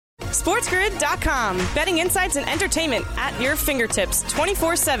SportsGrid.com. Betting insights and entertainment at your fingertips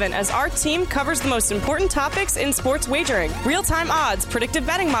 24/7 as our team covers the most important topics in sports wagering. Real-time odds, predictive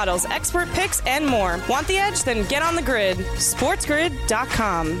betting models, expert picks, and more. Want the edge? Then get on the grid.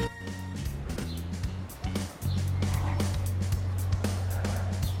 SportsGrid.com.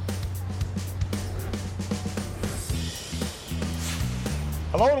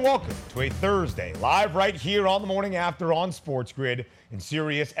 Hello and welcome to a Thursday, live right here on the morning after on Sports Grid in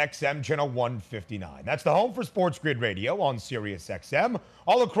Sirius XM channel 159. That's the home for Sports Grid Radio on Sirius XM,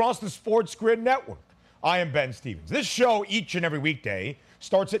 all across the Sports Grid network. I am Ben Stevens. This show each and every weekday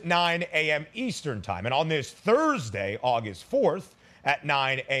starts at 9 a.m. Eastern time. And on this Thursday, August 4th at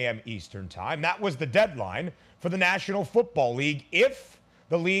 9 a.m. Eastern time, that was the deadline for the National Football League if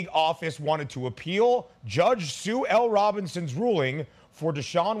the league office wanted to appeal Judge Sue L. Robinson's ruling for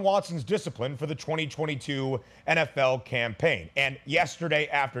Deshaun Watson's discipline for the 2022 NFL campaign. And yesterday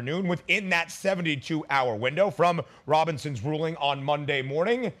afternoon, within that 72-hour window from Robinson's ruling on Monday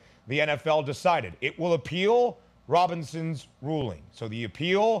morning, the NFL decided it will appeal Robinson's ruling. So the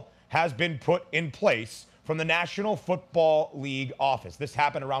appeal has been put in place from the National Football League office. This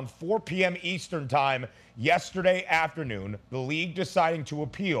happened around 4 p.m. Eastern time yesterday afternoon, the league deciding to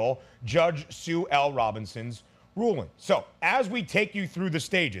appeal Judge Sue L. Robinson's ruling. So as we take you through the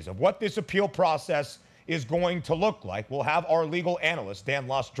stages of what this appeal process is going to look like, we'll have our legal analyst, Dan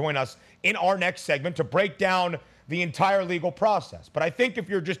Luss, join us in our next segment to break down the entire legal process. But I think if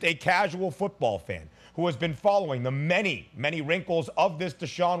you're just a casual football fan who has been following the many, many wrinkles of this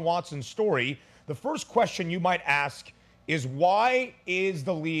Deshaun Watson story, the first question you might ask is, why is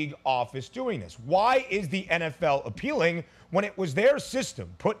the league office doing this? Why is the NFL appealing when it was their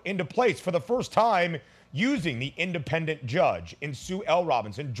system put into place for the first time using the independent judge in Sue L.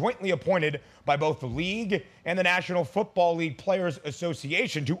 Robinson, jointly appointed by both the league and the National Football League Players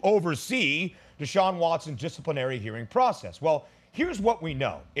Association to oversee Deshaun Watson's disciplinary hearing process? Well, here's what we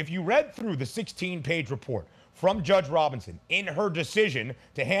know. If you read through the 16-page report from Judge Robinson in her decision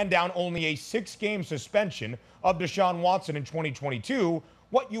to hand down only a 6-game suspension of Deshaun Watson in 2022,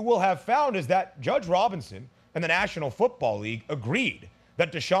 what you will have found is that Judge Robinson and the National Football League agreed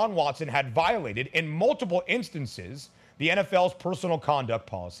that Deshaun Watson had violated in multiple instances the NFL's personal conduct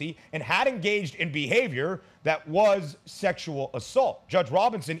policy and had engaged in behavior that was sexual assault. Judge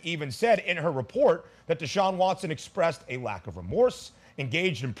Robinson even said in her report that Deshaun Watson expressed a lack of remorse,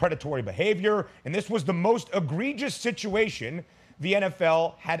 engaged in predatory behavior, and this was the most egregious situation the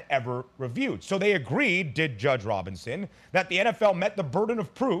NFL had ever reviewed. So they agreed, did Judge Robinson, that the NFL met the burden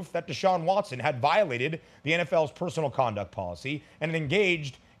of proof that Deshaun Watson had violated the NFL's personal conduct policy and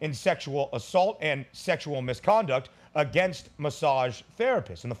engaged in sexual assault and sexual misconduct against massage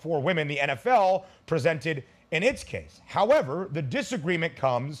therapists. And the 4 women the NFL presented in its case. However, the disagreement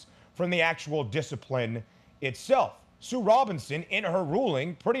comes from the actual discipline itself. Sue Robinson, in her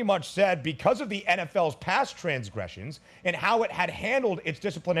ruling, pretty much said because of the NFL's past transgressions and how it had handled its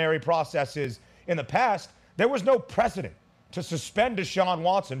disciplinary processes in the past, there was no precedent to suspend Deshaun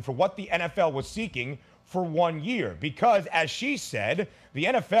Watson for what the NFL was seeking for 1 year. Because, as she said, the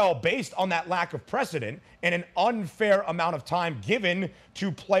NFL, based on that lack of precedent and an unfair amount of time given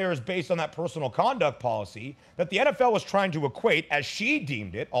to players based on that personal conduct policy, that the NFL was trying to equate, as she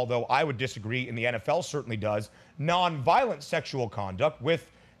deemed it, although I would disagree and the NFL certainly does, non-violent sexual conduct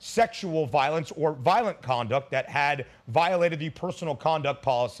with sexual violence or violent conduct that had violated the personal conduct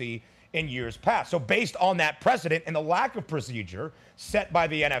policy in years past. So based on that precedent and the lack of procedure set by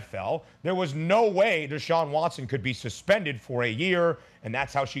the NFL, there was no way Deshaun Watson could be suspended for a year, and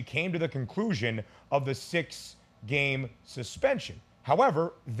that's how she came to the conclusion of the 6-game suspension.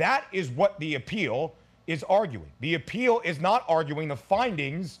 However, that is what the appeal is arguing. The appeal is not arguing the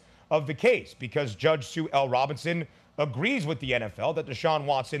findings of the case, because Judge Sue L. Robinson agrees with the NFL that Deshaun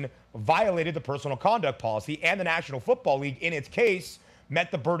Watson violated the personal conduct policy, and the National Football League, in its case, met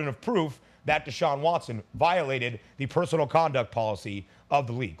the burden of proof that Deshaun Watson violated the personal conduct policy of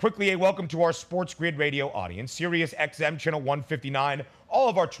the league. Quickly, a welcome to our Sports Grid Radio audience, Sirius XM channel 159, all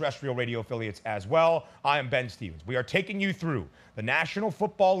of our terrestrial radio affiliates as well. I am Ben Stevens. We are taking you through the National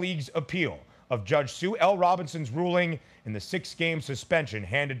Football League's appeal of Judge Sue L. Robinson's ruling in the 6-game suspension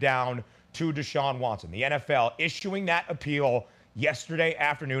handed down to Deshaun Watson. The NFL issuing that appeal yesterday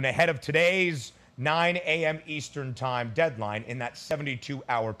afternoon ahead of today's 9 a.m. Eastern time deadline. In that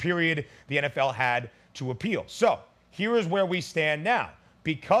 72-hour period, the NFL had to appeal. So here is where we stand now.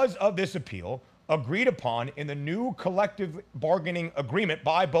 Because of this appeal, agreed upon in the new collective bargaining agreement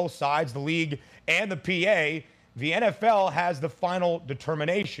by both sides, the league and the PA, the NFL has the final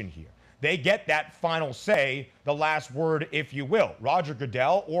determination here. they get that final say, the last word, if you will. Roger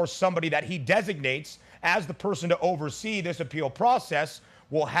Goodell or somebody that he designates as the person to oversee this appeal process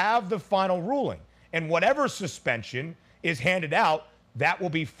will have the final ruling. And whatever suspension is handed out, that will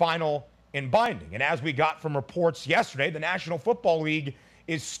be final and binding. And as we got from reports yesterday, the National Football League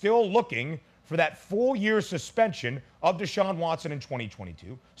is still looking for that full-year suspension of Deshaun Watson in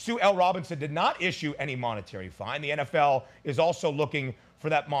 2022. Sue L. Robinson did not issue any monetary fine. The NFL is also looking for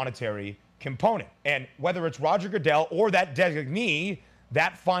that monetary component. And whether it's Roger Goodell or that designee,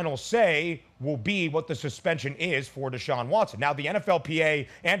 that final say will be what the suspension is for Deshaun Watson. Now, the NFLPA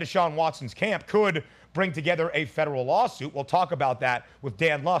and Deshaun Watson's camp could bring together a federal lawsuit. We'll talk about that with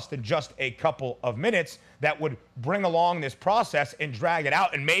Dan Lust in just a couple of minutes. That would bring along this process and drag it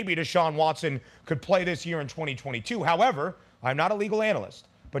out. And maybe Deshaun Watson could play this year in 2022. However, I'm not a legal analyst,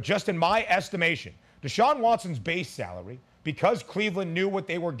 but just in my estimation, Deshaun Watson's base salary, because Cleveland knew what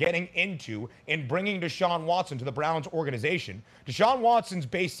they were getting into in bringing Deshaun Watson to the Browns organization, Deshaun Watson's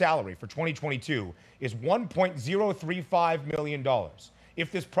base salary for 2022 is $1.035 million.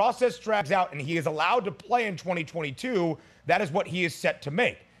 If this process drags out and he is allowed to play in 2022, that is what he is set to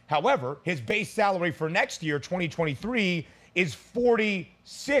make. However, his base salary for next year, 2023, is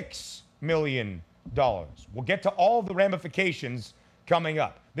 $46 million. We'll get to all the ramifications coming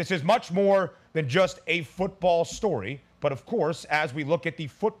up. This is much more than just a football story. But of course, as we look at the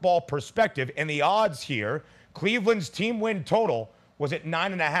football perspective and the odds here, Cleveland's team win total was at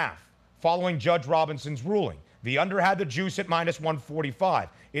 9.5 following Judge Robinson's ruling. The under had the juice at -145.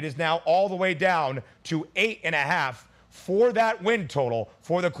 It is now all the way down to 8.5 for that win total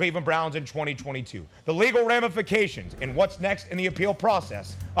for the Cleveland Browns in 2022. The legal ramifications and what's next in the appeal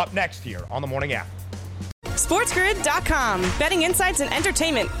process up next here on The Morning After. SportsGrid.com. Betting insights and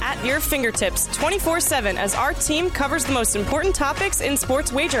entertainment at your fingertips 24/7 as our team covers the most important topics in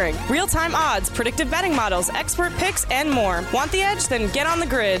sports wagering. Real-time odds, predictive betting models, expert picks, and more. Want the edge? Then get on the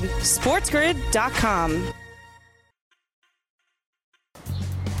grid. SportsGrid.com.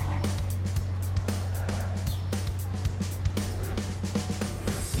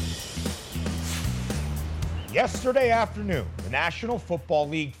 Yesterday afternoon, the National Football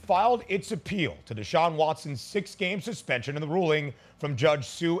League filed its appeal to Deshaun Watson's 6-game suspension in the ruling from Judge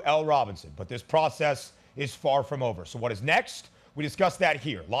Sue L. Robinson. But this process is far from over. So what is next? We discuss that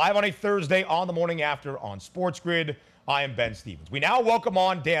here, live on a Thursday on The Morning After on Sports Grid. I am Ben Stevens. We now welcome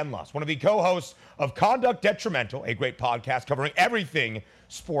on Dan Lust, one of the co-hosts of Conduct Detrimental, a great podcast covering everything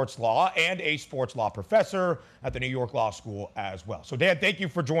sports law, and a sports law professor at the New York Law School as well. So Dan, thank you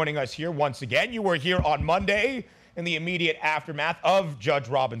for joining us here once again. You were here on Monday in the immediate aftermath of Judge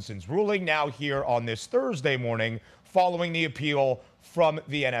Robinson's ruling, now here on this Thursday morning following the appeal from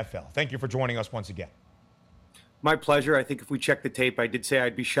the NFL. Thank you for joining us once again. My pleasure. I think if we check the tape, I did say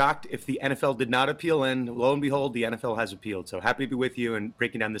I'd be shocked if the NFL did not appeal, and lo and behold, the NFL has appealed. So happy to be with you and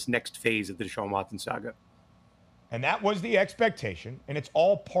breaking down this next phase of the Deshaun Watson saga. And that was the expectation, and it's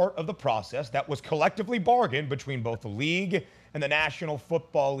all part of the process that was collectively bargained between both the league and the National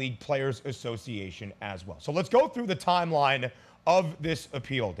Football League Players Association as well. So let's go through the timeline of this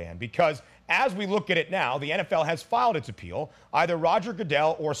appeal, Dan, because as we look at it now, the NFL has filed its appeal. Either Roger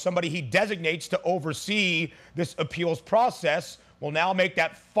Goodell or somebody he designates to oversee this appeals process will now make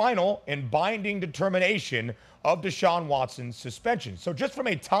that final and binding determination of Deshaun Watson's suspension. So just from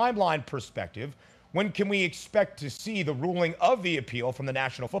a timeline perspective, when can we expect to see the ruling of the appeal from the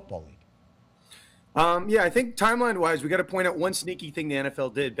National Football League? I think timeline-wise, we got to point out one sneaky thing the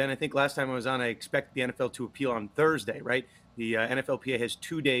NFL did. Ben, I think last time I was on, I expect the NFL to appeal on Thursday, right? The NFLPA has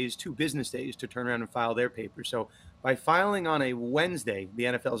 2 business days, to turn around and file their papers. So by filing on a Wednesday, the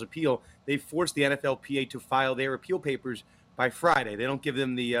NFL's appeal, they forced the NFLPA to file their appeal papers by Friday. They don't give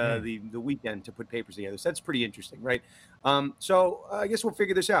them the weekend to put papers together. So that's pretty interesting, right? So I guess we'll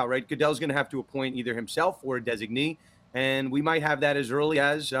figure this out, right? Goodell's going to have to appoint either himself or a designee, and we might have that as early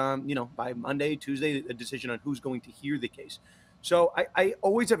as, by Monday, Tuesday, a decision on who's going to hear the case. So I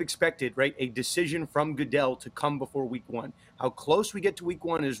always have expected, right, a decision from Goodell to come before week 1. How close we get to week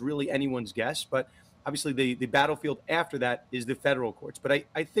 1 is really anyone's guess, but obviously the battlefield after that is the federal courts. But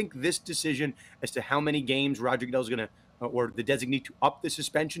I think this decision as to how many games Roger Goodell's going to, or the designee to up the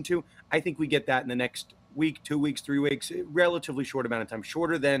suspension to, I think we get that in the next week, 2 weeks, 3 weeks, a relatively short amount of time,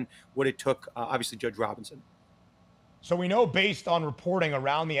 shorter than what it took, obviously, Judge Robinson. So we know, based on reporting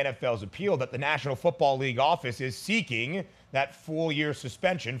around the NFL's appeal, that the National Football League office is seeking that full-year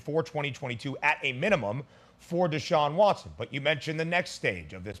suspension for 2022 at a minimum for Deshaun Watson. But you mentioned the next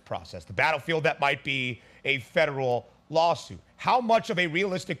stage of this process, the battlefield that might be a federal lawsuit. How much of a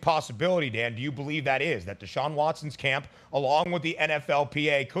realistic possibility, Dan, do you believe that is, that Deshaun Watson's camp, along with the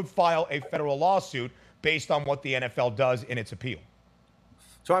NFLPA, could file a federal lawsuit based on what the NFL does in its appeal?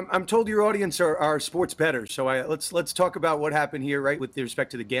 So I'm told your audience are sports bettors. So let's talk about what happened here, right, with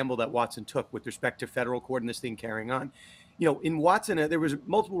respect to the gamble that Watson took with respect to federal court and this thing carrying on. In Watson, there was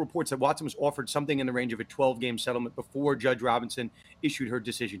multiple reports that Watson was offered something in the range of a 12-game settlement before Judge Robinson issued her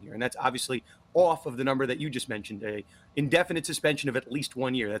decision here. And that's obviously off of the number that you just mentioned, a indefinite suspension of at least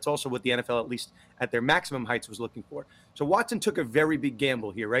 1 year. That's also what the NFL, at least at their maximum heights, was looking for. So Watson took a very big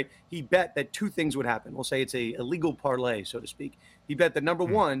gamble here, right? He bet that two things would happen. We'll say it's a legal parlay, so to speak. He bet that, number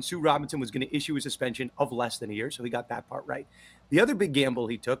one, Sue Robinson was going to issue a suspension of less than a year, so he got that part right. The other big gamble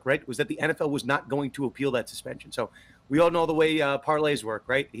he took, right, was that the NFL was not going to appeal that suspension. So we all know the way parlays work,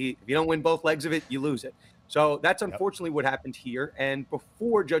 right? If you don't win both legs of it, you lose it. So that's unfortunately what happened here. And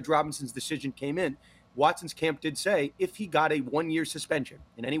before Judge Robinson's decision came in, Watson's camp did say if he got a 1-year suspension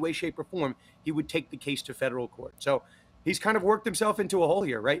in any way, shape, or form, he would take the case to federal court. So he's kind of worked himself into a hole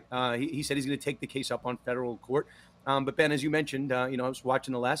here, right? He said he's going to take the case up on federal court. But Ben, as you mentioned, I was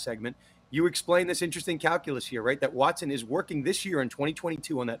watching the last segment. You explained this interesting calculus here, right? That Watson is working this year in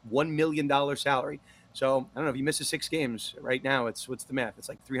 2022 on that $1 million salary. So I don't know if he misses 6 games right now. What's the math? It's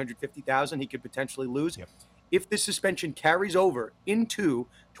like $350,000 he could potentially lose. Yep. If this suspension carries over into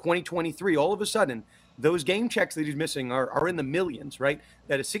 2023, all of a sudden, those game checks that he's missing are in the millions, right?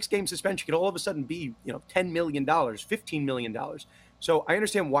 That a 6-game suspension could all of a sudden be, $10 million, $15 million. So I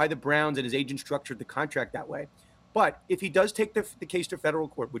understand why the Browns and his agent structured the contract that way. But if he does take the case to federal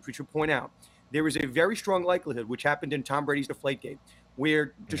court, which we should point out, there is a very strong likelihood, which happened in Tom Brady's Deflategate,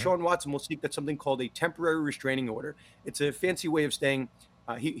 where Deshaun Watson will seek that something called a temporary restraining order. It's a fancy way of saying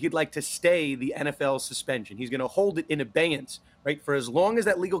he'd like to stay the NFL suspension. He's going to hold it in abeyance, right, for as long as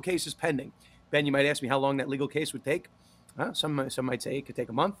that legal case is pending. Ben, you might ask me how long that legal case would take. Some might say it could take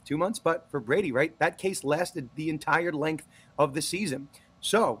a month, 2 months, but for Brady, right, that case lasted the entire length of the season.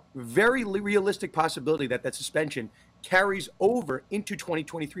 So very realistic possibility that suspension carries over into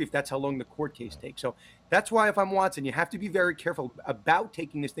 2023 if that's how long the court case takes. So that's why if I'm Watson, you have to be very careful about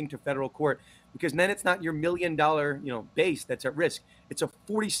taking this thing to federal court, because then it's not your $1 million base that's at risk. It's a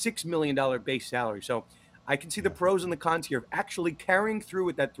 $46 million base salary. So I can see the pros and the cons here of actually carrying through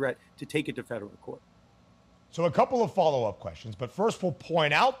with that threat to take it to federal court. So a couple of follow-up questions, but first we'll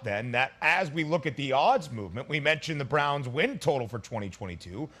point out then that as we look at the odds movement, we mentioned the Browns win total for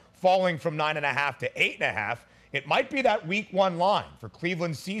 2022 falling from 9.5 to 8.5. It might be that week 1 line for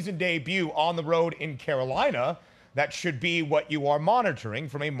Cleveland's season debut on the road in Carolina. That should be what you are monitoring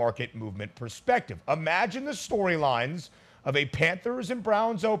from a market movement perspective. Imagine the storylines of a Panthers and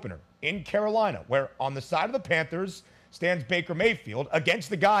Browns opener in Carolina, where on the side of the Panthers stands Baker Mayfield against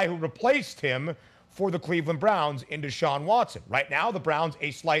the guy who replaced him for the Cleveland Browns in Deshaun Watson. Right now, the Browns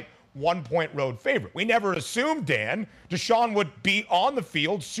a slight 1-point road favorite. We never assumed, Dan, Deshaun would be on the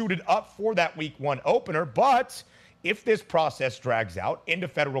field suited up for that week 1 opener, but if this process drags out into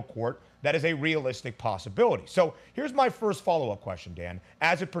federal court, that is a realistic possibility. So here's my first follow-up question, Dan,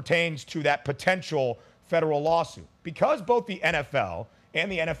 as it pertains to that potential federal lawsuit. Because both the NFL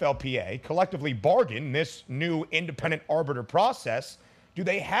and the NFLPA collectively bargain this new independent arbiter process, do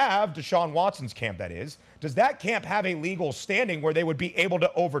they have Deshaun Watson's camp, that is? Does that camp have a legal standing where they would be able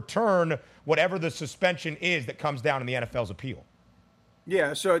to overturn whatever the suspension is that comes down in the NFL's appeal?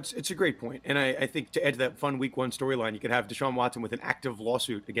 Yeah, so it's a great point. And I think to add to that fun week 1 storyline, you could have Deshaun Watson with an active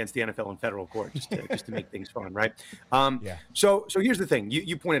lawsuit against the NFL in federal court just to make things fun, right? So here's the thing.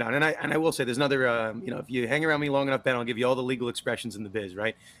 You pointed out, and I will say there's another, if you hang around me long enough, Ben, I'll give you all the legal expressions in the biz,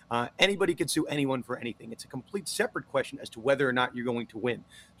 right? Anybody could sue anyone for anything. It's a complete separate question as to whether or not you're going to win.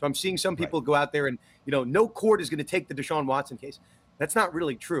 So I'm seeing some people go out there and, no court is going to take the Deshaun Watson case. That's not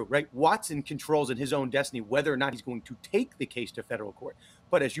really true, right? Watson controls in his own destiny whether or not he's going to take the case to federal court.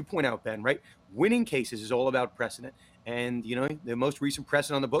 But as you point out, Ben, right, winning cases is all about precedent. And, the most recent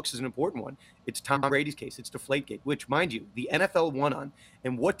precedent on the books is an important one. It's Tom Brady's case. It's Deflategate, which, mind you, the NFL won on.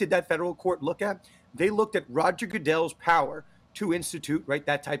 And what did that federal court look at? They looked at Roger Goodell's power to institute, right,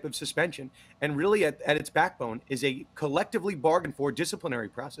 that type of suspension. And really at its backbone is a collectively bargained for disciplinary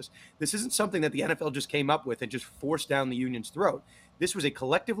process. This isn't something that the NFL just came up with and just forced down the union's throat. This was a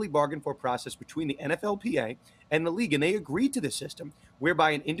collectively bargained for process between the NFLPA and the league, and they agreed to this system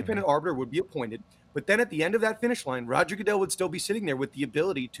whereby an independent arbiter would be appointed. But then at the end of that finish line, Roger Goodell would still be sitting there with the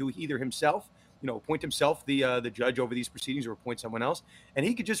ability to either himself, appoint himself the judge over these proceedings or appoint someone else, and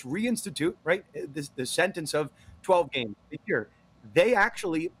he could just reinstitute, right, the sentence of 12 games a year. They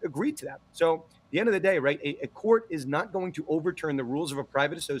actually agreed to that. So the end of the day, right, a court is not going to overturn the rules of a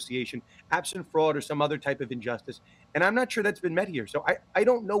private association absent fraud or some other type of injustice. And I'm not sure that's been met here. So I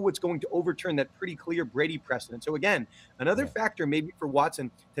don't know what's going to overturn that pretty clear Brady precedent. So again, another factor maybe for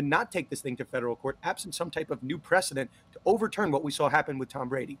Watson to not take this thing to federal court absent some type of new precedent to overturn what we saw happen with Tom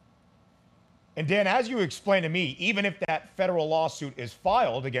Brady. And Dan, as you explained to me, even if that federal lawsuit is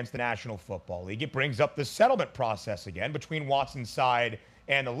filed against the National Football League, it brings up the settlement process again between Watson's side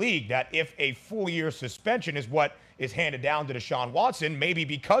and the league, that if a full-year suspension is what is handed down to Deshaun Watson, maybe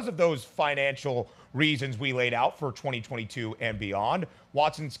because of those financial reasons we laid out for 2022 and beyond,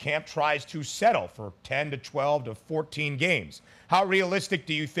 Watson's camp tries to settle for 10 to 12 to 14 games. How realistic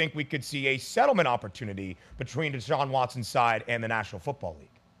do you think we could see a settlement opportunity between Deshaun Watson's side and the National Football League?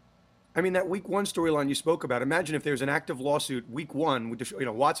 I mean, that week one storyline you spoke about, imagine if there's an active lawsuit week one with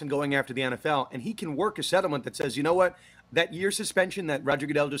Watson going after the NFL, and he can work a settlement that says, you know what, that year suspension that Roger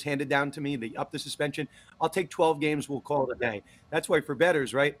Goodell just handed down to me, they upped the suspension, I'll take 12 games, we'll call it a day. That's why for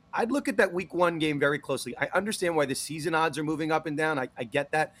bettors, right, I'd look at that week one game very closely. I understand why the season odds are moving up and down. I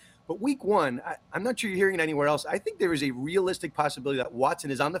get that. But week one, I'm not sure you're hearing it anywhere else. I think there is a realistic possibility that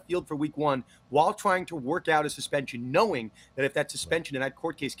Watson is on the field for week one while trying to work out a suspension, knowing that if that suspension in that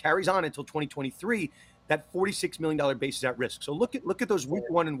court case carries on until 2023, that $46 million base is at risk. So look at those week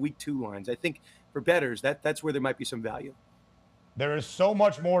one and week two lines. I think for bettors, that's where there might be some value. There is so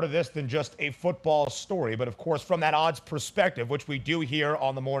much more to this than just a football story. But, of course, from that odds perspective, which we do here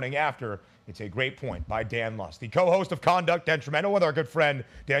on the morning after, it's a great point by Dan Lust, the co-host of Conduct Detrimental with our good friend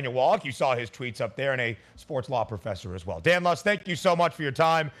Daniel Wallach. You saw his tweets up there, and a sports law professor as well. Dan Lust, thank you so much for your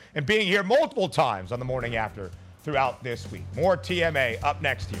time and being here multiple times on the morning after throughout this week. More TMA up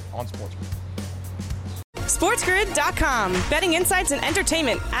next here on Sports Grid. SportsGrid.com. Betting insights and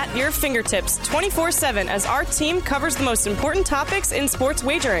entertainment at your fingertips 24/7 as our team covers the most important topics in sports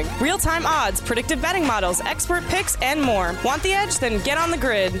wagering. Real-time odds, predictive betting models, expert picks, and more. Want the edge? Then get on the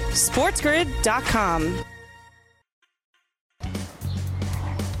grid. SportsGrid.com.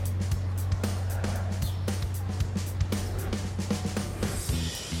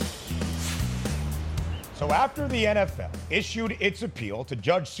 So after the NFL issued its appeal to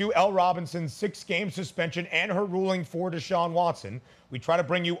Judge Sue L. Robinson's 6-game suspension and her ruling for Deshaun Watson, we try to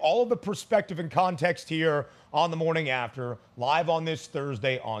bring you all of the perspective and context here on the morning after, live on this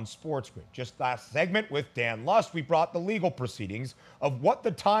Thursday on Sports Grid. Just last segment with Dan Lust, we brought the legal proceedings of what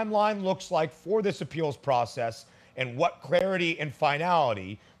the timeline looks like for this appeals process and what clarity and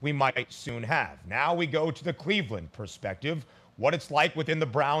finality we might soon have. Now we go to the Cleveland perspective, what it's like within the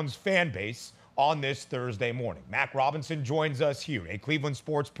Browns fan base on this Thursday morning. Mac Robinson joins us here, a Cleveland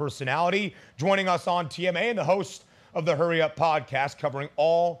sports personality, joining us on TMA and the host of the Hurry Up podcast, covering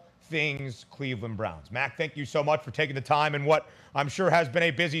all things Cleveland Browns. Mac, thank you so much for taking the time and what I'm sure has been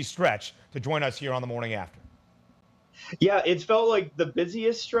a busy stretch to join us here on the morning after. Yeah, it's felt like the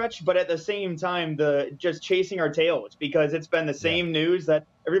busiest stretch, but at the same time, just chasing our tails, because it's been the same news that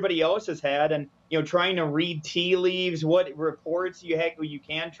everybody else has had, and trying to read tea leaves, what reports you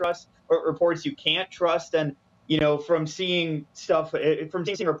can trust, what reports you can't trust, and from seeing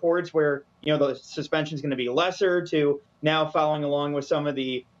reports where the suspension is going to be lesser to now following along with some of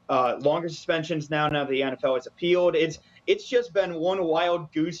the longer suspensions now the NFL has appealed. It's just been one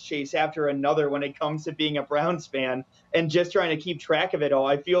wild goose chase after another when it comes to being a Browns fan and just trying to keep track of it all.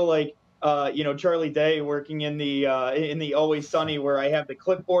 I feel like Charlie Day working in the Always Sunny, where I have the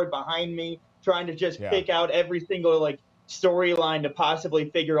clipboard behind me trying to just pick out every single storyline to possibly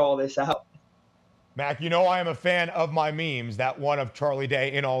figure all this out. Mac, I am a fan of my memes. That one of Charlie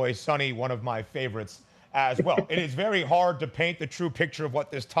Day in Always Sunny, one of my favorites as well. It is very hard to paint the true picture of what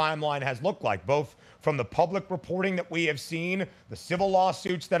this timeline has looked like, both from the public reporting that we have seen, the civil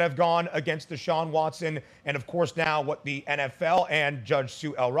lawsuits that have gone against Deshaun Watson, and of course now what the NFL and Judge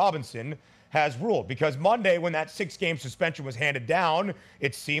Sue L. Robinson has ruled. Because Monday, when that 6-game suspension was handed down,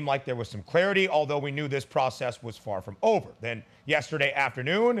 it seemed like there was some clarity, although we knew this process was far from over. Then yesterday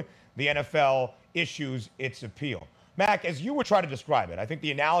afternoon, the NFL issues its appeal. Mac, as you would try to describe it, I think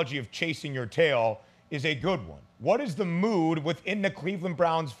the analogy of chasing your tail is a good one. What is the mood within the Cleveland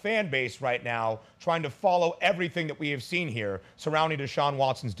Browns fan base right now, trying to follow everything that we have seen here surrounding Deshaun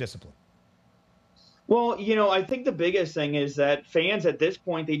Watson's discipline? Well, I think the biggest thing is that fans at this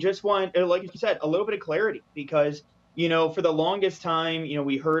point, they just want, like you said, a little bit of clarity, because, for the longest time,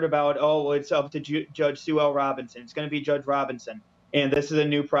 we heard about, it's up to Judge Sue L. Robinson. It's going to be Judge Robinson, and this is a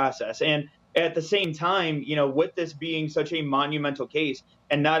new process. And at the same time, with this being such a monumental case,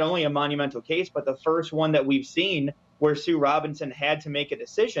 and not only a monumental case, but the first one that we've seen where Sue Robinson had to make a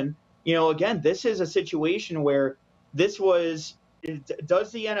decision, again, this is a situation where this was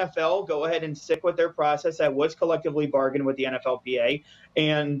does the NFL go ahead and stick with their process that was collectively bargained with the NFLPA?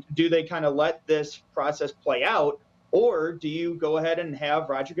 And do they kind of let this process play out? Or do you go ahead and have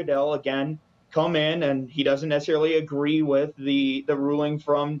Roger Goodell again come in, and he doesn't necessarily agree with the ruling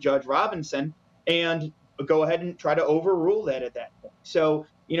from Judge Robinson, and go ahead and try to overrule that at that point? So,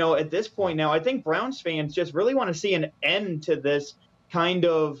 at this point now, I think Browns fans just really want to see an end to this kind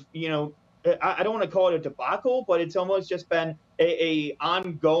of, I don't want to call it a debacle, but it's almost just been a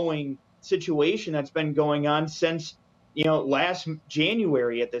ongoing situation that's been going on since, last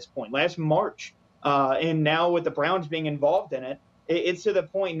January at this point, last March. And now with the Browns being involved in it, it's to the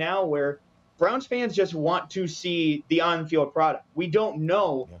point now where Browns fans just want to see the on-field product. We don't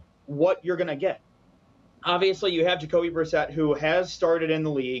know what you're going to get. Obviously, you have Jacoby Brissett, who has started in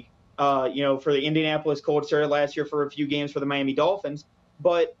the league, for the Indianapolis Colts, started last year for a few games for the Miami Dolphins.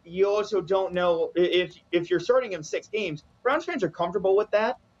 But you also don't know if you're starting him 6 games. Browns fans are comfortable with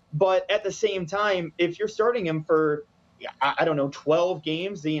that. But at the same time, if you're starting him for, 12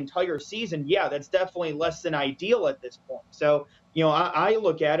 games the entire season, that's definitely less than ideal at this point. So, I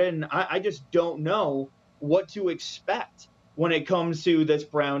look at it and I just don't know what to expect when it comes to this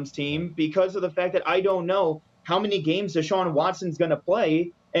Browns team, because of the fact that I don't know how many games Deshaun Watson's going to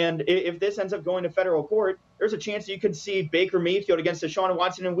play. And if this ends up going to federal court, there's a chance you could see Baker Mayfield against Deshaun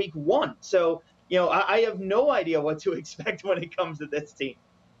Watson in week 1. So, I have no idea what to expect when it comes to this team.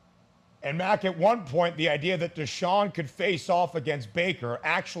 And Mac, at one point, the idea that Deshaun could face off against Baker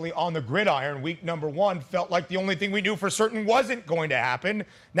actually on the gridiron week number 1 felt like the only thing we knew for certain wasn't going to happen.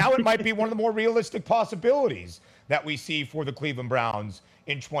 Now it might be one of the more realistic possibilities that we see for the Cleveland Browns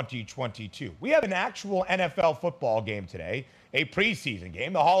in 2022. We have an actual NFL football game today, a preseason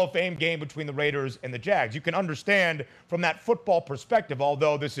game, the Hall of Fame game between the Raiders and the Jags. You can understand from that football perspective,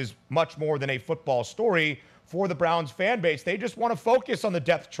 although this is much more than a football story for the Browns fan base. They just want to focus on the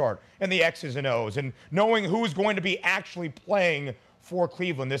depth chart and the X's and O's and knowing who's going to be actually playing for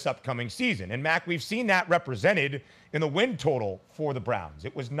Cleveland this upcoming season. And Mac, we've seen that represented in the win total for the Browns.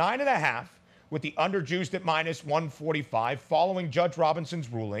 It was 9.5 with the under juiced at -145 following Judge Robinson's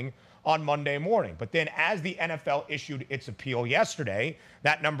ruling on Monday morning. But then as the NFL issued its appeal yesterday,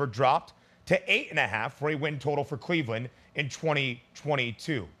 that number dropped to 8.5 for a win total for Cleveland in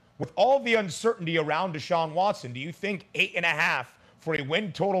 2022. With all the uncertainty around Deshaun Watson, do you think 8.5 for a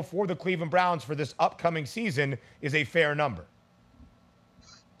win total for the Cleveland Browns for this upcoming season is a fair number?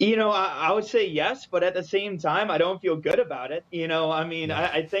 I would say yes, but at the same time, I don't feel good about it.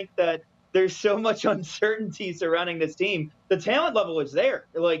 I think that there's so much uncertainty surrounding this team. The talent level is there.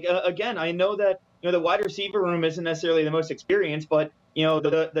 Again, I know that, the wide receiver room isn't necessarily the most experienced, but,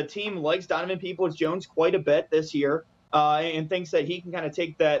 the team likes Donovan Peoples-Jones quite a bit this year. And thinks that he can kind of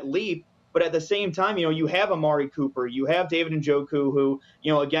take that leap. But at the same time, you have Amari Cooper, you have David Njoku, who,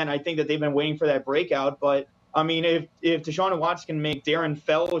 again, I think that they've been waiting for that breakout. But, if Deshaun Watson can make Darren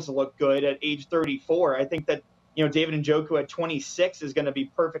Fells look good at age 34, I think that, David Njoku at 26 is going to be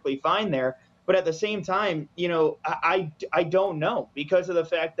perfectly fine there. But at the same time, I don't know, because of the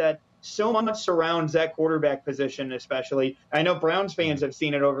fact that so much surrounds that quarterback position, especially. I know Browns fans have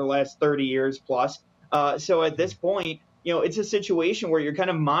seen it over the last 30 years plus. So at this point, it's a situation where you're kind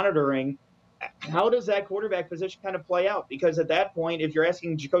of monitoring how does that quarterback position kind of play out? Because at that point, if you're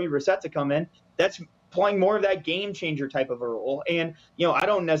asking Jacoby Brissett to come in, that's playing more of that game changer type of a role. And, I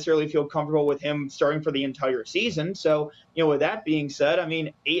don't necessarily feel comfortable with him starting for the entire season. So, with that being said,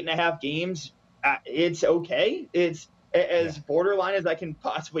 8.5 games, it's okay. It's as borderline as I can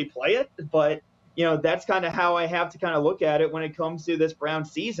possibly play it. But, that's kind of how I have to kind of look at it when it comes to this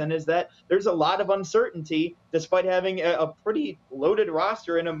Browns season, is that there's a lot of uncertainty despite having a pretty loaded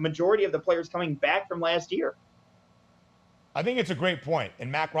roster and a majority of the players coming back from last year. I think it's a great point.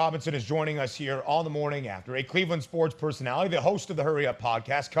 And Mac Robinson is joining us here on the morning after, a Cleveland sports personality, the host of the Hurry Up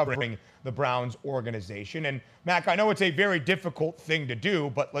podcast covering the Browns organization. And Mac, I know it's a very difficult thing to do,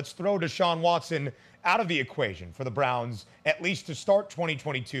 but let's throw Deshaun Watson out of the equation for the Browns, at least to start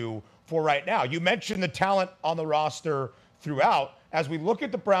 2022 for right now. You mentioned the talent on the roster throughout. As we look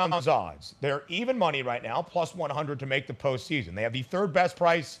at the Browns' odds, they're even money right now, plus 100 to make the postseason. They have the third best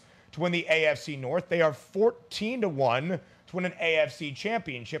price to win the AFC North. They are 14-1 to win an AFC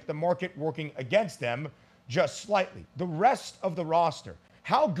championship, the market working against them just slightly. The rest of the roster,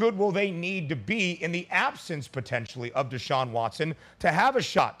 how good will they need to be in the absence potentially of Deshaun Watson to have a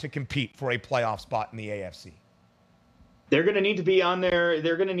shot to compete for a playoff spot in the AFC? They're going to need to be on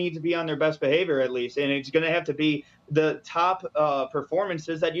their best behavior, at least. And it's going to have to be the top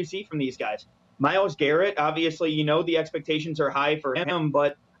performances that you see from these guys. Myles Garrett, obviously, the expectations are high for him,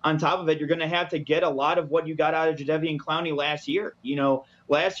 but on top of it, you're going to have to get a lot of what you got out of Jadeveon Clowney last year.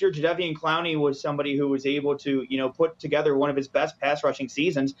 Last year, Jadeveon Clowney was somebody who was able to, put together one of his best pass rushing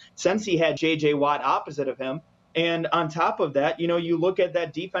seasons since he had J.J. Watt opposite of him. And on top of that, you look at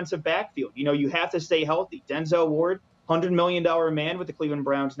that defensive backfield. You have to stay healthy. Denzel Ward, $100 million man with the Cleveland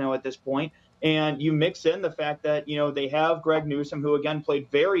Browns now at this point. And you mix in the fact that, they have Greg Newsome, who, again, played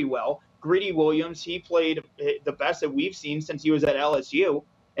very well. Greedy Williams, he played the best that we've seen since he was at LSU.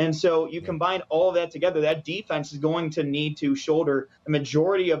 And so you combine all of that together, that defense is going to need to shoulder the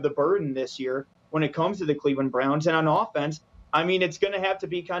majority of the burden this year when it comes to the Cleveland Browns. And on offense, it's going to have to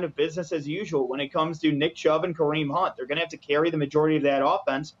be kind of business as usual when it comes to Nick Chubb and Kareem Hunt. They're going to have to carry the majority of that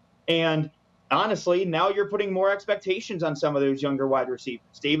offense. And honestly, now you're putting more expectations on some of those younger wide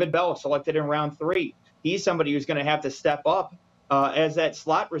receivers. David Bell, selected in round 3. He's somebody who's going to have to step up as that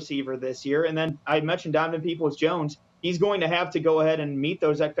slot receiver this year. And then I mentioned Donovan Peoples-Jones. He's going to have to go ahead and meet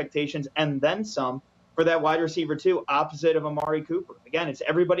those expectations and then some for that wide receiver too, opposite of Amari Cooper. Again, it's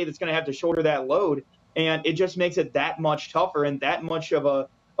everybody that's going to have to shoulder that load, and it just makes it that much tougher and that much of a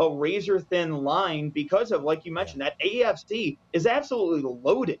razor-thin line because of, like you mentioned, that AFC is absolutely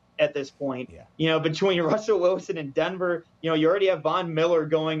loaded at this point. Between Russell Wilson and Denver, you already have Von Miller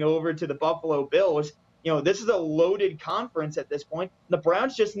going over to the Buffalo Bills. This is a loaded conference at this point. The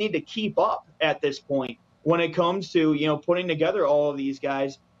Browns just need to keep up at this point when it comes to, putting together all of these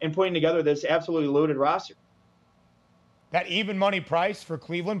guys and putting together this absolutely loaded roster. That even money price for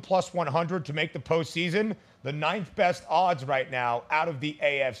Cleveland, plus 100 to make the postseason, the 9th best odds right now out of the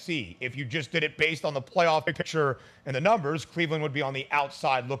AFC. If you just did it based on the playoff picture and the numbers, Cleveland would be on the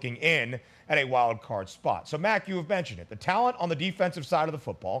outside looking in at a wild card spot. So, Mac, you have mentioned it. The talent on the defensive side of the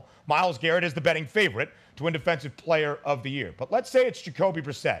football, Myles Garrett is the betting favorite to win Defensive Player of the Year. But let's say it's Jacoby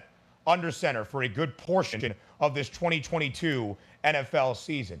Brissett under center for a good portion of this 2022 NFL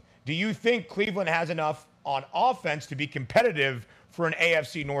season. Do you think Cleveland has enough on offense to be competitive for an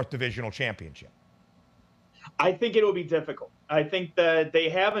AFC North divisional championship? I think it will be difficult. I think that they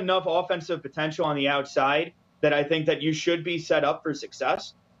have enough offensive potential on the outside that I think that you should be set up for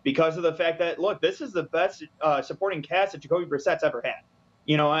success because of the fact that, look, this is the best supporting cast that Jacoby Brissett's ever had.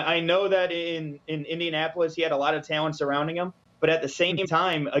 I know that in Indianapolis he had a lot of talent surrounding him, but at the same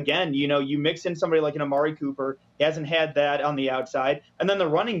time, again, you mix in somebody like an Amari Cooper. He hasn't had that on the outside. And then the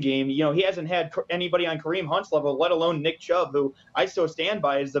running game, he hasn't had anybody on Kareem Hunt's level, let alone Nick Chubb, who I still stand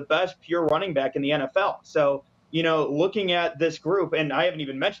by is the best pure running back in the NFL. So, looking at this group, and I haven't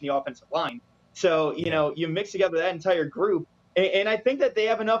even mentioned the offensive line. So, you mix together that entire group, and I think that they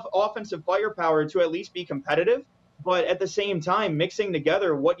have enough offensive firepower to at least be competitive. But at the same time, mixing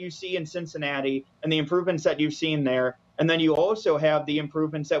together what you see in Cincinnati and the improvements that you've seen there, and then you also have the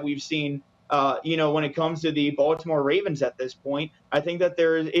improvements that we've seen, when it comes to the Baltimore Ravens at this point. I think that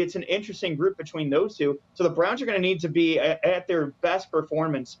it's an interesting group between those two. So the Browns are going to need to be at their best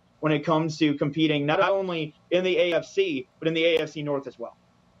performance when it comes to competing not only in the AFC, but in the AFC North as well.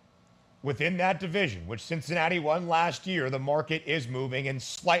 Within that division, which Cincinnati won last year, the market is moving and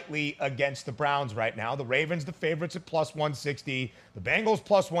slightly against the Browns right now. The Ravens, the favorites at plus 160, the Bengals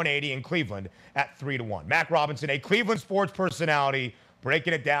plus 180, and Cleveland at 3-1. Mac Robinson, a Cleveland sports personality,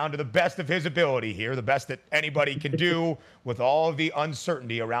 breaking it down to the best of his ability here, the best that anybody can do with all of the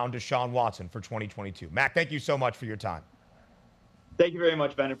uncertainty around Deshaun Watson for 2022. Mac, thank you so much for your time. Thank you very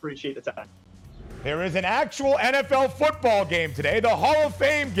much, Ben. Appreciate the time. There is an actual NFL football game today, the Hall of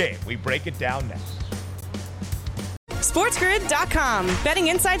Fame game. We break it down next. SportsGrid.com. Betting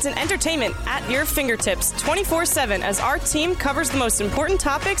insights and entertainment at your fingertips 24/7 as our team covers the most important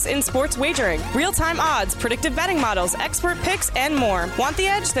topics in sports wagering. Real-time odds, predictive betting models, expert picks, and more. Want the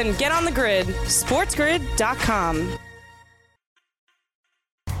edge? Then get on the grid. SportsGrid.com.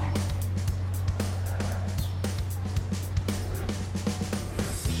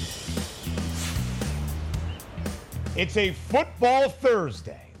 It's a football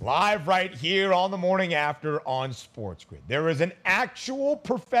Thursday, live right here on the morning after on Sports Grid. There is an actual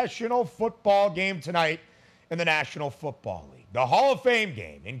professional football game tonight in the National Football League. The Hall of Fame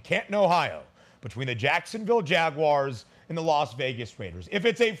game in Canton, Ohio, between the Jacksonville Jaguars and the Las Vegas Raiders. If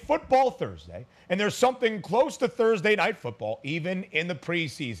it's a football Thursday, and there's something close to Thursday night football, even in the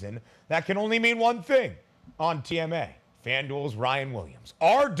preseason, that can only mean one thing on TMA. FanDuel's Ryan Williams.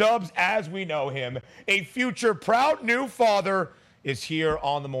 R-Dubs, as we know him, a future proud new father, is here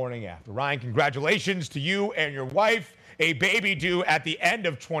on the morning after. Ryan, congratulations to you and your wife. A baby due at the end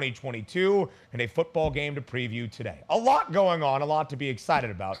of 2022 and a football game to preview today. A lot going on, a lot to be excited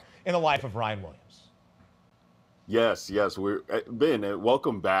about in the life of Ryan Williams. Yes. We're Ben.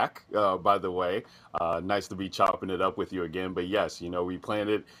 Welcome back. By the way, nice to be chopping it up with you again. But yes, we planned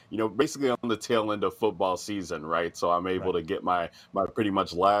it. Basically on the tail end of football season, right? So I'm able to get my pretty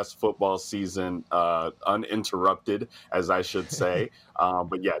much last football season uninterrupted, as I should say.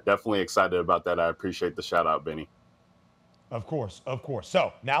 But yeah, definitely excited about that. I appreciate the shout out, Benny. Of course.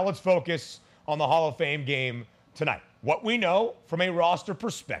 So now let's focus on the Hall of Fame game tonight. What we know from a roster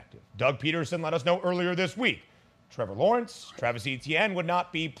perspective. Doug Peterson let us know earlier this week. Trevor Lawrence, Travis Etienne would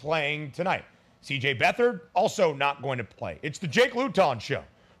not be playing tonight. CJ Beathard also not going to play. It's the Jake Luton show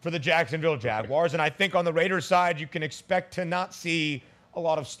for the Jacksonville Jaguars. And I think on the Raiders side, you can expect to not see a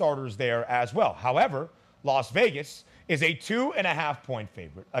lot of starters there as well. However, Las Vegas is a 2.5-point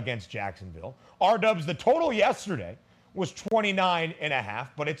favorite against Jacksonville. R-Dubs, the total yesterday was 29.5,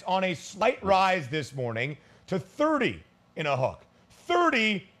 but it's on a slight rise this morning to 30 in a hook.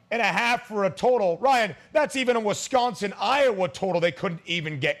 30.5 for a total. Ryan, that's even a Wisconsin-Iowa total they couldn't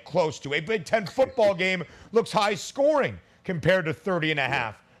even get close to. A Big Ten football game looks high scoring compared to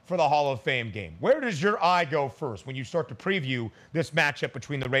 30.5 for the Hall of Fame game. Where does your eye go first when you start to preview this matchup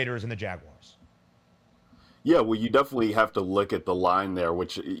between the Raiders and the Jaguars? Yeah, well, you definitely have to look at the line there,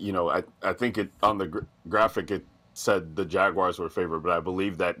 which, I think it on the graphic, it said the Jaguars were favored, but I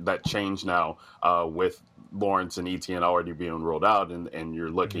believe that changed now with Lawrence and Etienne already being rolled out, and you're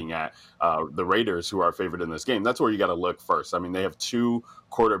looking at the Raiders, who are favored in this game. That's where you got to look first. I mean, they have two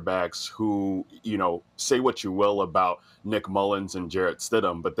quarterbacks who, say what you will about Nick Mullins and Jarrett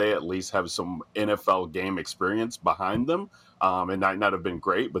Stidham, but they at least have some NFL game experience behind them. And not have been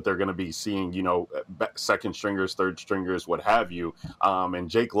great, but they're going to be seeing, second stringers, third stringers, what have you. And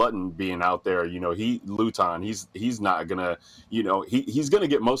Jake Luton being out there, he's not going to, he's going to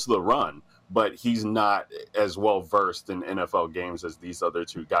get most of the run, but he's not as well versed in NFL games as these other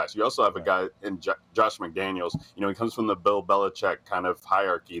two guys. You also have a guy in Josh McDaniels. He comes from the Bill Belichick kind of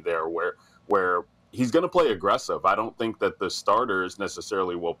hierarchy there, where he's going to play aggressive. I don't think that the starters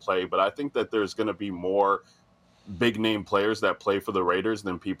necessarily will play, but I think that there's going to be more big name players that play for the Raiders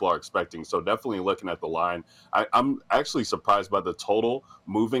than people are expecting. So definitely looking at the line. I'm actually surprised by the total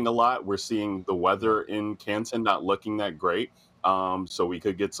moving a lot. We're seeing the weather in Canton not looking that great. So we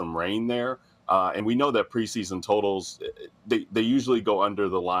could get some rain there. And we know that preseason totals, they usually go under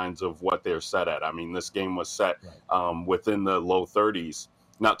the lines of what they're set at. I mean, this game was set within the low 30s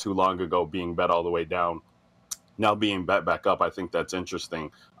not too long ago, being bet all the way down. Now being bet back up, I think that's interesting.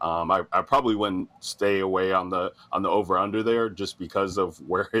 I probably wouldn't stay away on the over under there just because of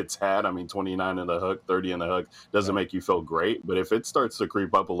where it's at. I mean, 29 in the hook, 30 in the hook doesn't make you feel great, but if it starts to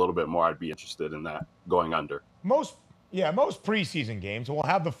creep up a little bit more, I'd be interested in that going under. Most preseason games will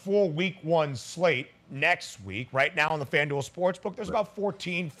have the full week 1 slate next week. Right now on the FanDuel Sportsbook, there's about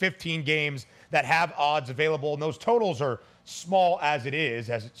 14, 15 games that have odds available, and those totals are small as it is,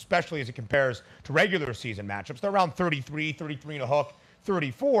 especially as it compares to regular season matchups. They're around 33 and a hook,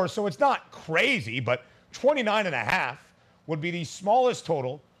 34, so it's not crazy, but 29.5 would be the smallest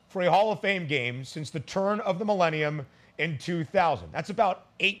total for a Hall of Fame game since the turn of the millennium in 2000. That's about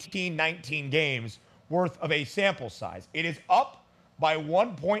 18, 19 games worth of a sample size. It is up by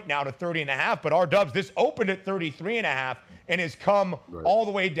 1 point now to 30.5, but R-Dubs, this opened at 33.5 and has come all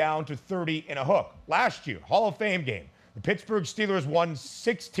the way down to 30 and a hook. Last year, Hall of Fame game, the Pittsburgh Steelers won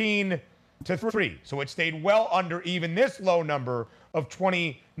 16-3, so it stayed well under even this low number of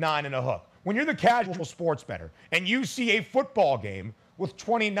 29 and a hook. When you're the casual sports bettor and you see a football game with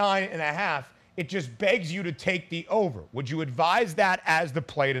 29.5, it just begs you to take the over. Would you advise that as the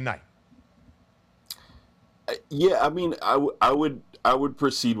play tonight? Yeah, I mean, I would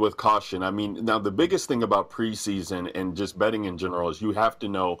proceed with caution. I mean, now the biggest thing about preseason and just betting in general is you have to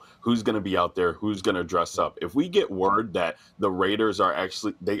know who's going to be out there, who's going to dress up. If we get word that the Raiders are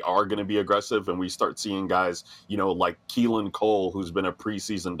going to be aggressive, and we start seeing guys, like Keelan Cole, who's been a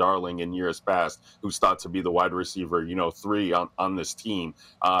preseason darling in years past, who's thought to be the wide receiver, 3 on this team.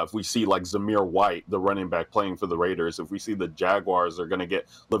 If we see like Zamir White, the running back, playing for the Raiders, if we see the Jaguars are going to get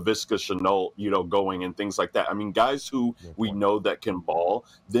Laviska Shenault, going and things like that. I mean, guys who we know that can ball,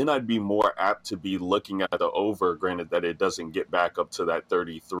 then I'd be more apt to be looking at the over, granted that it doesn't get back up to that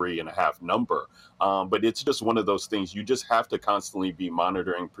 33.5 number. But it's just one of those things you just have to constantly be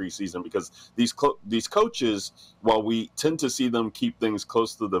monitoring preseason, because these coaches, while we tend to see them keep things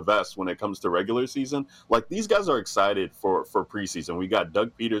close to the vest when it comes to regular season, like these guys are excited for preseason. We got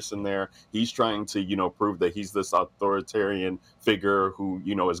Doug Peterson there. He's trying to, prove that he's this authoritarian figure who,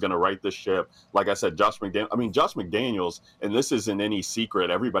 is going to right the ship. Like I said, Josh McDaniels, and this isn't any secret,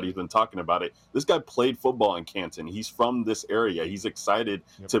 everybody's been talking about it. This guy played football in Canton. He's from this area. He's excited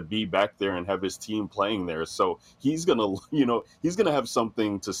to be back there and have his team team playing there. So he's gonna have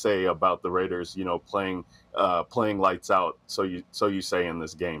something to say about the Raiders, playing lights out. So you say in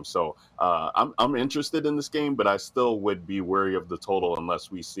this game. So I'm interested in this game, but I still would be wary of the total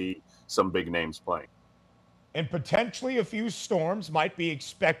unless we see some big names playing. And potentially a few storms might be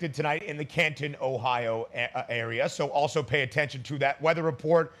expected tonight in the Canton, Ohio area. So also pay attention to that weather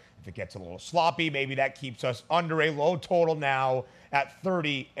report. If it gets a little sloppy, maybe that keeps us under a low total now at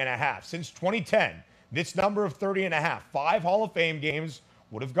 30.5. Since 2010, this number of 30.5, 5 Hall of Fame games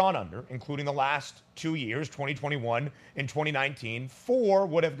would have gone under, including the last 2 years, 2021 and 2019. 4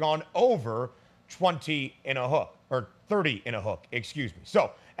 would have gone over 20 in a hook, or 30 in a hook, excuse me.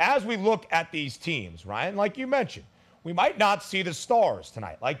 So as we look at these teams, Ryan, like you mentioned, we might not see the stars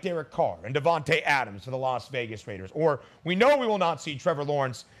tonight, like Derek Carr and Davante Adams for the Las Vegas Raiders. Or we know we will not see Trevor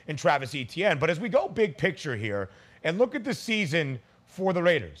Lawrence and Travis Etienne. But as we go big picture here and look at the season for the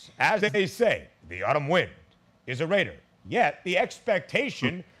Raiders, as they say, the autumn wind is a Raider. Yet the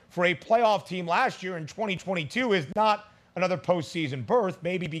expectation for a playoff team last year in 2022 is not another postseason berth,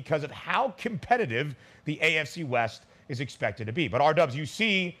 maybe because of how competitive the AFC West is expected to be. But R-Dubs, you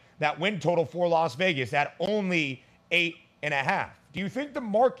see that win total for Las Vegas at only 8.5. Do you think the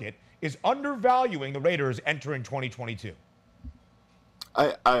market is undervaluing the Raiders entering 2022?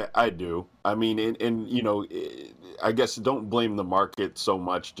 I do. I mean, I guess don't blame the market so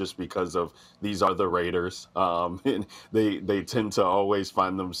much just because of these are the Raiders. And they tend to always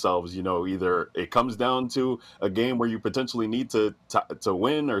find themselves, either it comes down to a game where you potentially need to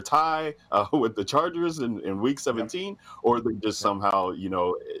win or tie with the Chargers in Week 17, or they just somehow,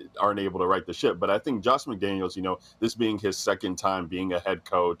 aren't able to right the ship. But I think Josh McDaniels, this being his second time being a head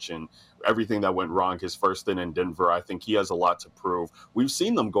coach and everything that went wrong his first stint in Denver, I think he has a lot to prove. We've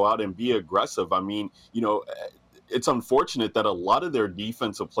seen them go out and be aggressive. I mean, it's unfortunate that a lot of their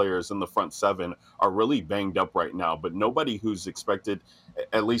defensive players in the front seven are really banged up right now, but nobody who's expected,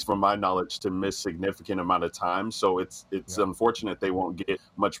 at least from my knowledge, to miss significant amount of time. So it's unfortunate they won't get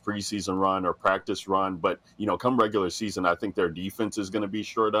much preseason run or practice run, but come regular season, I think their defense is going to be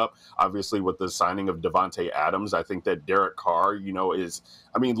shored up. Obviously with the signing of Davante Adams, I think that Derek Carr,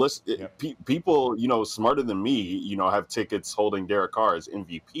 people, smarter than me, have tickets holding Derek Carr as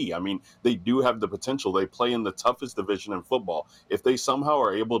MVP. I mean, they do have the potential. They play in the toughest division in football. If they somehow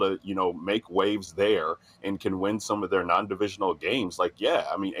are able to, make waves there and can win some of their non-divisional games,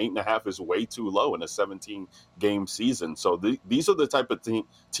 8.5 is way too low in a 17-game season. So these are the type of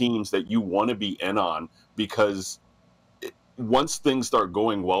teams that you want to be in on, because once things start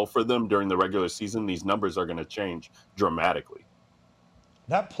going well for them during the regular season, these numbers are going to change dramatically.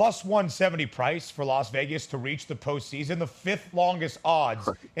 That plus 170 price for Las Vegas to reach the postseason, the 5th longest odds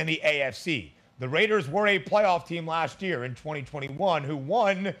in the AFC. The Raiders were a playoff team last year in 2021 who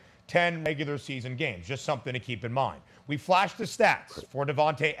won 10 regular season games. Just something to keep in mind. We flashed the stats for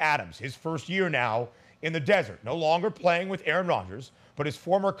Davante Adams, his first year now in the desert. No longer playing with Aaron Rodgers, but his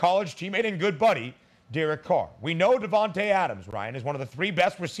former college teammate and good buddy, Derek Carr. We know Davante Adams, Ryan, is one of the 3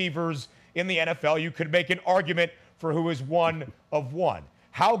 best receivers in the NFL. You could make an argument for who is one of one.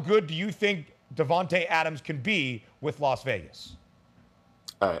 How good do you think Davante Adams can be with Las Vegas?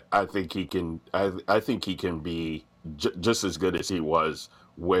 I think he can. I think he can be just as good as he was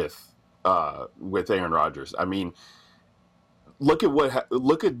with Aaron Rodgers. I mean, look at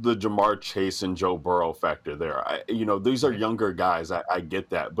the Jamar Chase and Joe Burrow factor there. These are younger guys. I get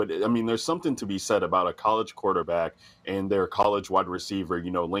that, but I mean, there's something to be said about a college quarterback and their college wide receiver,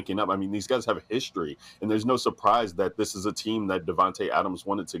 linking up. I mean, these guys have history, and there's no surprise that this is a team that Davante Adams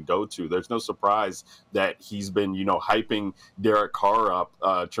wanted to go to. There's no surprise that he's been, in Derek Carr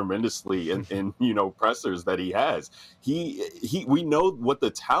up tremendously in pressers that he has. We know what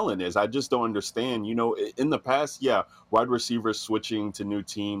the talent is. I just don't understand, in the past, wide receivers switching to new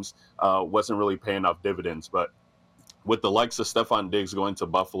teams wasn't really paying off dividends, but with the likes of Stephon Diggs going to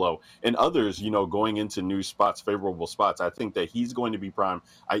Buffalo and others, going into new spots, favorable spots, I think that he's going to be prime.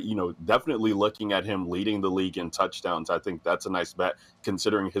 Definitely looking at him leading the league in touchdowns. I think that's a nice bet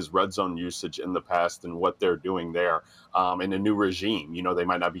considering his red zone usage in the past and what they're doing there. In a new regime, they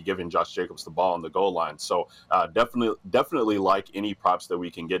might not be giving Josh Jacobs the ball on the goal line. So definitely like any props that we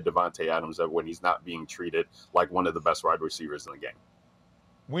can get Davante Adams when he's not being treated like one of the best wide receivers in the game.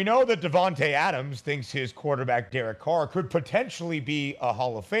 We know that Davante Adams thinks his quarterback, Derek Carr, could potentially be a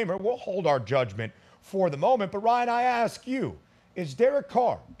Hall of Famer. We'll hold our judgment for the moment. But, Ryan, I ask you, is Derek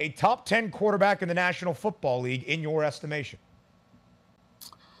Carr a top 10 quarterback in the National Football League in your estimation?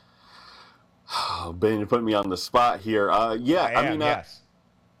 Oh, Ben, you put me on the spot here. Yes.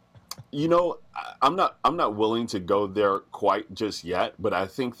 I'm not willing to go there quite just yet, but I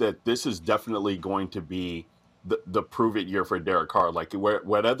think that this is definitely going to be the prove it year for Derek Carr. Like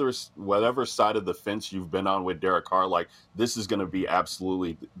whatever side of the fence you've been on with Derek Carr, like this is going to be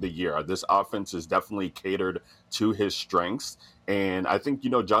absolutely the year. This offense is definitely catered to his strengths. And I think,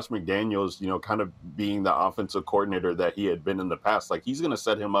 Josh McDaniels, kind of being the offensive coordinator that he had been in the past, like he's going to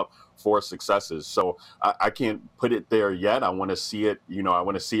set him up for successes. So I can't put it there yet. I want to see it, I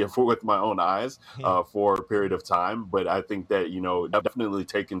want to see it with my own eyes for a period of time. But I think that, definitely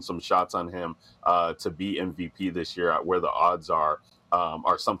taking some shots on him to be MVP this year at where the odds are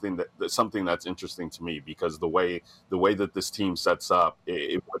something that's interesting to me, because the way that this team sets up,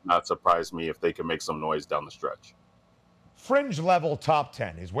 it would not surprise me if they can make some noise down the stretch. Fringe level top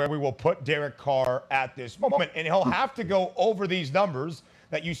 10 is where we will put Derek Carr at this moment, and he'll have to go over these numbers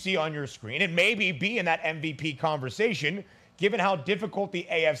that you see on your screen and maybe be in that MVP conversation, given how difficult the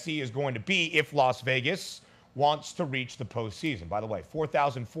AFC is going to be if Las Vegas wants to reach the postseason. By the way,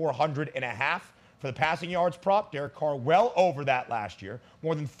 4,400.5 for the passing yards prop. Derek Carr well over that last year,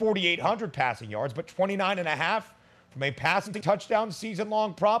 more than 4,800 passing yards, but 29.5 from a passing touchdown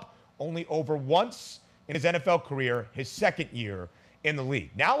season-long prop, only over once in his NFL career, his second year in the league.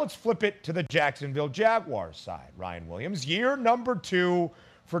 Now let's flip it to the Jacksonville Jaguars side. Ryan Williams, year number 2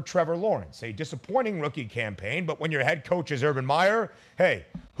 for Trevor Lawrence. A disappointing rookie campaign, but when your head coach is Urban Meyer, hey,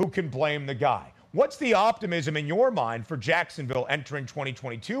 who can blame the guy? What's the optimism in your mind for Jacksonville entering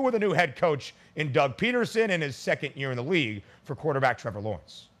 2022 with a new head coach in Doug Peterson and his second year in the league for quarterback Trevor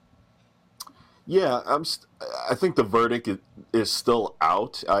Lawrence? Yeah, I think the verdict is still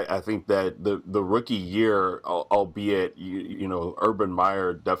out. I think that the rookie year, albeit Urban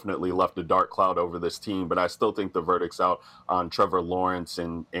Meyer definitely left a dark cloud over this team, but I still think the verdict's out on Trevor Lawrence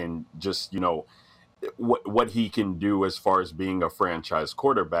and just what he can do as far as being a franchise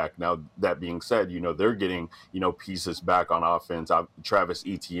quarterback. Now, that being said, they're getting, pieces back on offense. Travis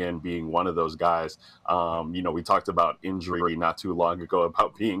Etienne being one of those guys. We talked about injury not too long ago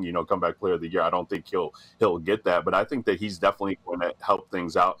about being, comeback player of the year. I don't think he'll get that, but I think that he's definitely going to help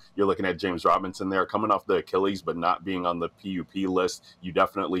things out. You're looking at James Robinson there coming off the Achilles, but not being on the PUP list. You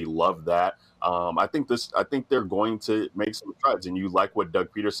definitely love that. I think they're going to make some strides, and you like what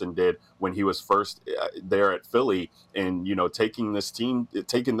Doug Peterson did when he was first there at Philly, and taking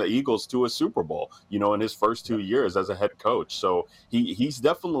the Eagles to a Super Bowl, in his first 2 years as a head coach. So he's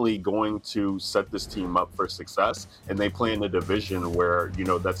definitely going to set this team up for success, and they play in a division where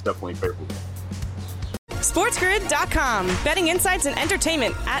that's definitely favorable. SportsGrid.com. Betting insights and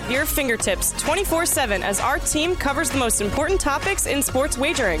entertainment at your fingertips 24/7 as our team covers the most important topics in sports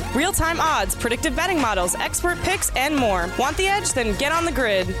wagering. Real-time odds, predictive betting models, expert picks, and more. Want the edge? Then get on the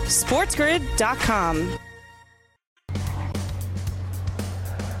grid. SportsGrid.com.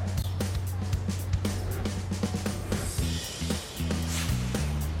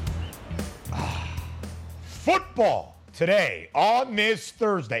 Football today on this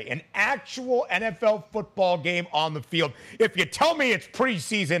Thursday, an actual NFL football game on the field. If you tell me it's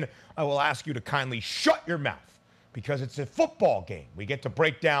preseason, I will ask you to kindly shut your mouth, because it's a football game we get to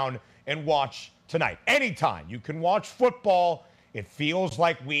break down and watch tonight. Anytime you can watch football, it feels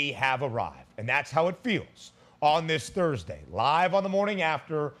like we have arrived. And that's how it feels on this Thursday, live on the morning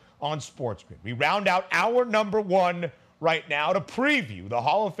after on Sports Grid. We round out hour number 1 right now to preview the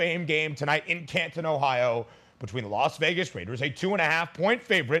Hall of Fame game tonight in Canton, Ohio, between the Las Vegas Raiders, a 2.5-point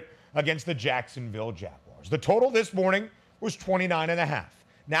favorite, against the Jacksonville Jaguars. The total this morning was 29.5.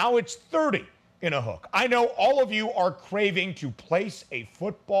 Now it's 30 in a hook. I know all of you are craving to place a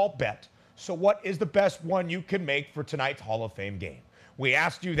football bet. So what is the best one you can make for tonight's Hall of Fame game? We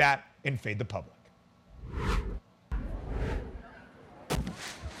asked you that in Fade the Public.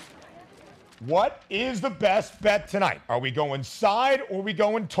 What is the best bet tonight? Are we going side or are we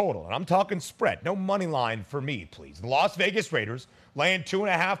going total? And I'm talking spread. No money line for me, please. The Las Vegas Raiders laying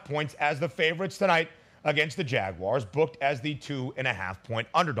 2.5 points as the favorites tonight against the Jaguars, booked as the 2.5-point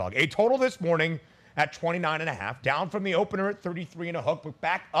underdog. A total this morning at 29.5, down from the opener at 33 and a hook, but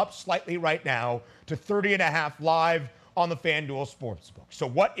back up slightly right now to 30.5 live on the FanDuel Sportsbook. So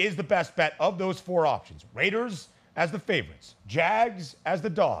what is the best bet of those 4 options? Raiders as the favorites, Jags as the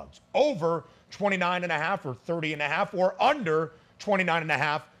dogs, over 29.5 or 30.5, or under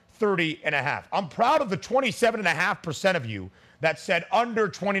 29.5, 30.5. I'm proud of the 27.5% of you that said under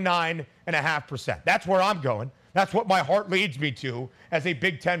 29.5%. That's where I'm going. That's what my heart leads me to as a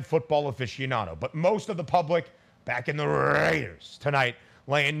Big Ten football aficionado. But most of the public back in the Raiders tonight,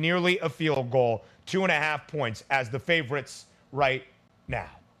 laying nearly a field goal, 2.5 points as the favorites right now.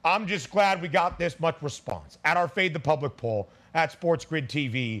 I'm just glad we got this much response at our Fade the Public poll at Sports Grid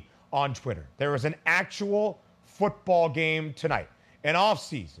TV on Twitter. There is an actual football game tonight. An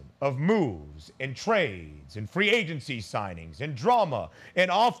offseason of moves and trades and free agency signings and drama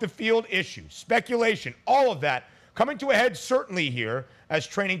and off-the-field issues, speculation, all of that coming to a head certainly here as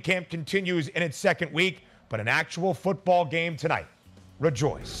training camp continues in its second week, but an actual football game tonight.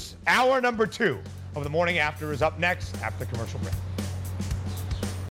 Rejoice. Hour number 2 of the morning after is up next after the commercial break.